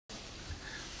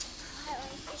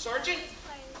Sergeant,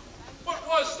 what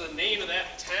was the name of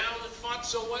that town that fought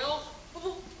so well?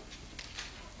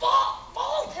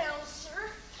 Balltown, sir.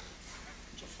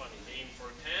 It's a funny name for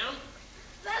a town.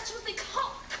 That's what they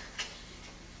call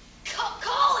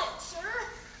it, sir.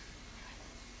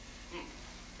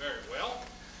 Very well.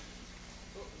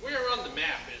 Where on the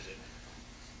map is it?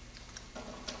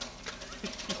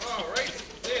 Oh, right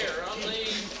there on the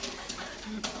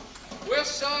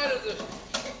west side of the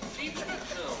Sheepscot,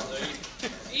 no, the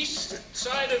east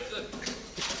side of the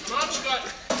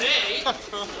Sheepscot Bay,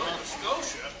 Nova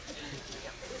Scotia.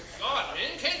 God,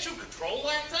 man, can't you control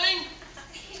that thing?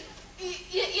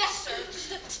 Yes, sir.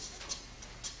 Just a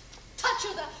touch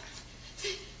of the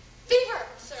fever,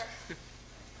 sir.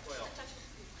 Well,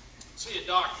 see a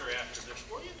doctor after this,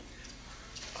 will you?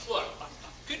 Look,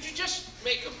 could you just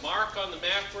make a mark on the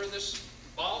map where this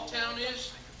ball town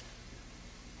is?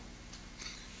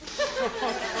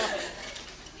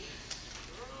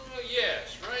 Oh,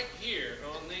 yes, right here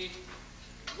on the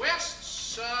west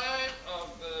side of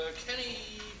the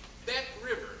Kennebec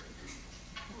River.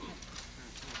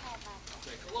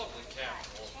 Make a lovely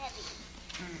capital.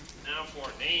 Now for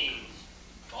a name,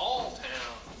 Ball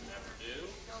Town would never do.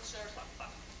 No, sir.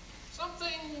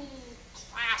 Something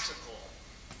classical.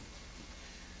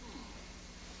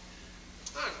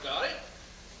 I've got it.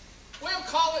 We'll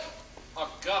call it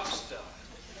Augusta.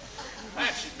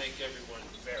 That should make everyone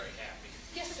very happy.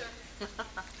 Yes, sir.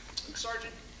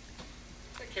 Sergeant,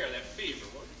 take care of that fever,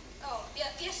 will you? Oh,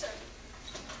 yeah, yes, sir.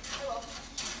 I will.